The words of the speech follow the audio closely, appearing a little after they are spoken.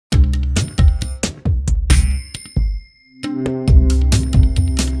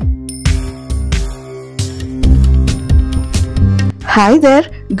Hi there,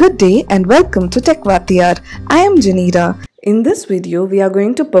 good day and welcome to TechVatiyar. I am Janira. In this video, we are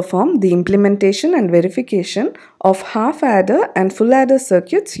going to perform the implementation and verification of half adder and full adder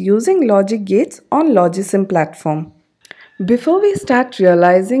circuits using logic gates on Logisim platform. Before we start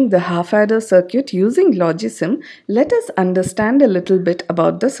realizing the half adder circuit using Logisim, let us understand a little bit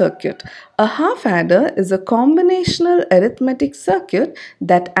about the circuit. A half adder is a combinational arithmetic circuit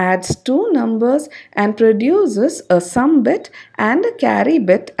that adds two numbers and produces a sum bit and a carry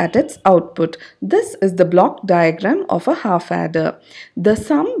bit at its output. This is the block diagram of a half adder. The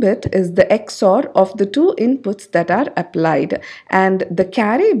sum bit is the XOR of the two inputs that are applied, and the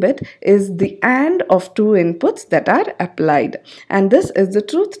carry bit is the AND of two inputs that are applied. And this is the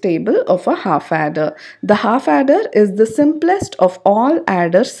truth table of a half adder. The half adder is the simplest of all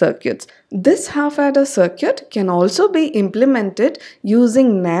adder circuits. This half adder circuit can also be implemented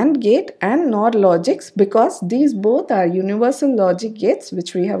using NAND gate and NOR logics because these both are universal logic gates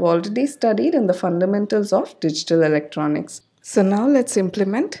which we have already studied in the fundamentals of digital electronics. So now let's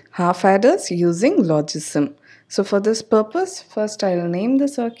implement half adders using Logisim. So for this purpose, first I'll name the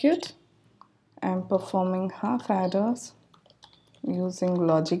circuit. I'm performing half adders using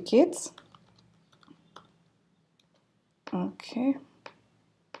logic gates. Okay,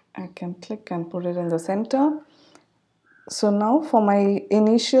 I can click and put it in the center. So now for my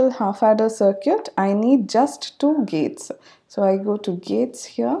initial half adder circuit, I need just two gates. So I go to gates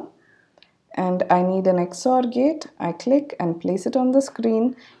here and I need an XOR gate. I click and place it on the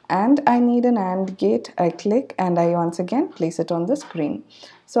screen, and I need an AND gate. I click and I once again place it on the screen.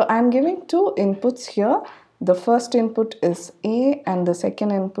 So I'm giving two inputs here. The first input is A and the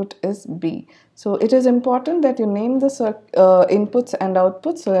second input is B. So it is important that you name the inputs and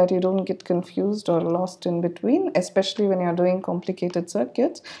outputs so that you don't get confused or lost in between, especially when you're doing complicated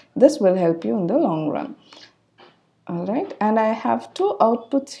circuits. This will help you in the long run. Alright, and I have two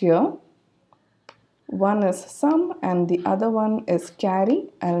outputs here. One is sum and the other one is carry.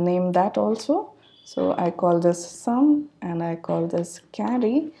 I'll name that also. So I call this sum and I call this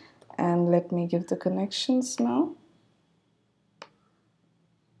carry. And let me give the connections now.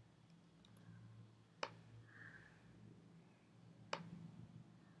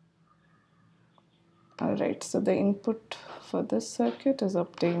 Alright, so the input for this circuit is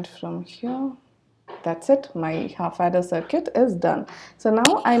obtained from here. That's it, my half adder circuit is done. So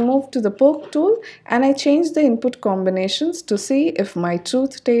now I move to the poke tool and I change the input combinations to see if my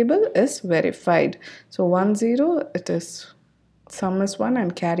truth table is verified. So 1 0, it is sum is 1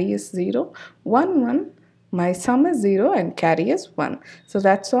 and carry is 0. 1 1, my sum is 0 and carry is 1. So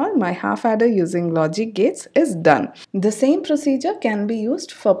that's all. My half adder using logic gates is done. The same procedure can be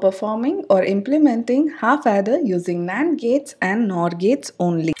used for performing or implementing half adder using NAND gates and NOR gates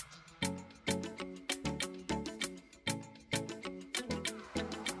only.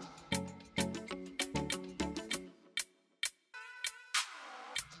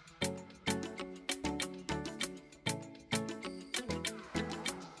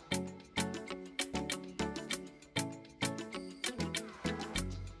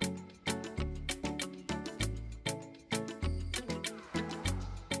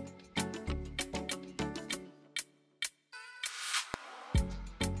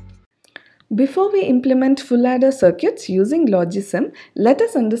 Before we implement full adder circuits using Logisim, let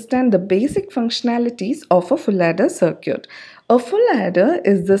us understand the basic functionalities of a full adder circuit. A full adder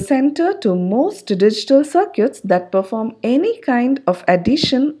is the center to most digital circuits that perform any kind of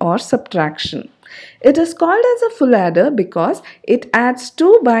addition or subtraction. It is called as a full adder because it adds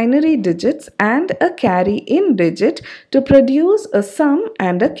two binary digits and a carry in digit to produce a sum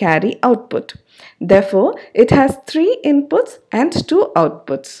and a carry output. Therefore, it has three inputs and two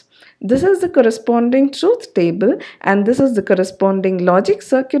outputs. This is the corresponding truth table and this is the corresponding logic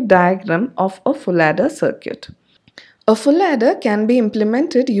circuit diagram of a full adder circuit. A full adder can be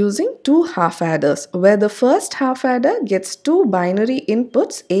implemented using two half adders, where the first half adder gets two binary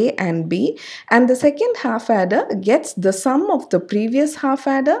inputs A and B, and the second half adder gets the sum of the previous half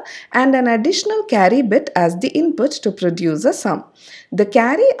adder and an additional carry bit as the input to produce a sum. The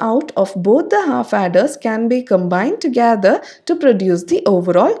carry out of both the half adders can be combined together to produce the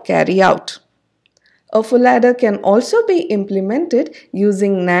overall carry out. A full adder can also be implemented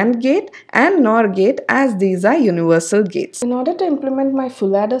using NAND gate and NOR gate as these are universal gates. In order to implement my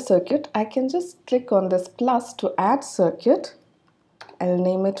full adder circuit, I can just click on this plus to add circuit. I'll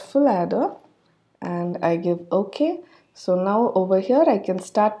name it full adder and I give OK. So now over here I can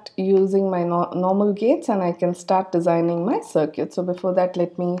start using my normal gates and I can start designing my circuit. So before that,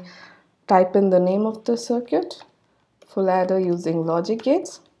 let me type in the name of the circuit, full adder using logic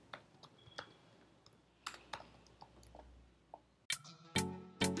gates.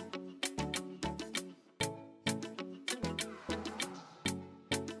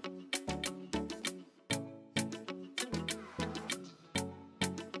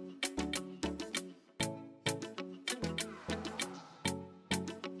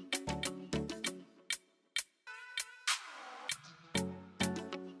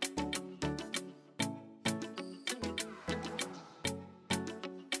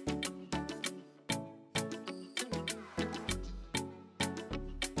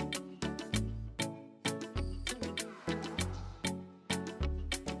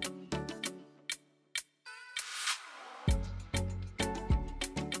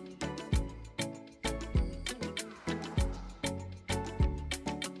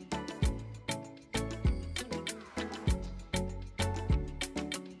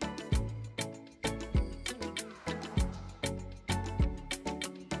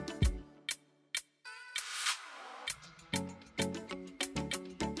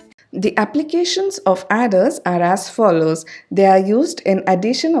 The applications of adders are as follows. They are used in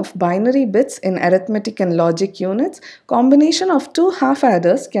addition of binary bits in arithmetic and logic units. Combination of two half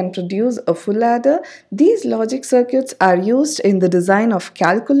adders can produce a full adder. These logic circuits are used in the design of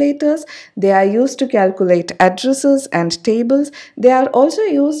calculators. They are used to calculate addresses and tables. They are also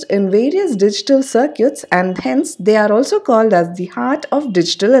used in various digital circuits, and hence they are also called as the heart of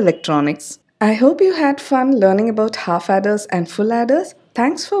digital electronics. I hope you had fun learning about half adders and full adders.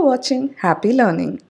 Thanks for watching. Happy learning.